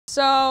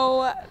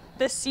So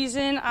this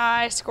season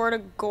I scored a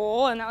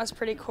goal, and that was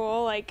pretty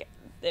cool. Like,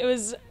 it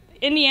was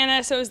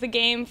Indiana, so it was the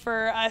game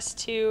for us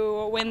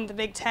to win the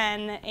Big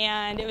Ten,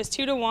 and it was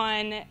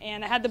 2-1,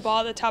 and I had the ball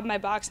at the top of my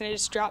box, and I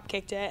just drop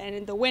kicked it,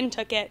 and the wind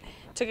took it,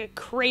 took a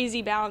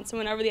crazy bounce and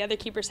went over the other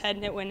keeper's head,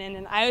 and it went in,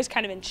 and I was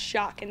kind of in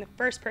shock, and the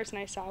first person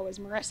I saw was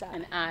Marissa.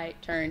 And I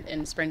turned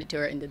and sprinted to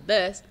her and did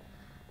this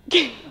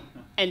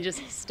and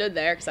just stood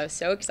there because I was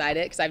so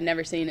excited because I've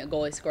never seen a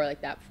goalie score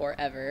like that before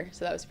ever,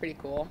 so that was pretty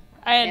cool.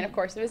 And of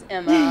course it was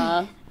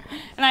Emma.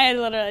 And I had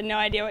literally no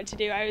idea what to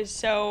do. I was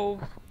so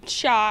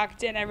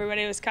shocked, and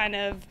everybody was kind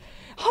of,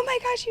 oh my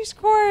gosh, you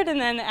scored. And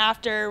then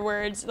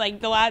afterwards,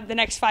 like the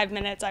next 5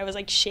 minutes, I was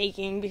like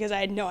shaking because I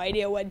had no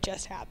idea what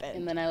just happened.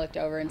 And then I looked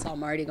over and saw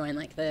Marty going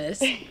like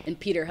this and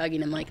Peter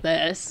hugging him like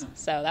this,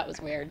 so that was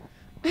weird.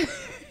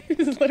 He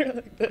was literally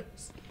like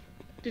this.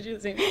 Did you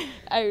see me?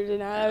 I did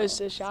not. I was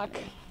just shocked.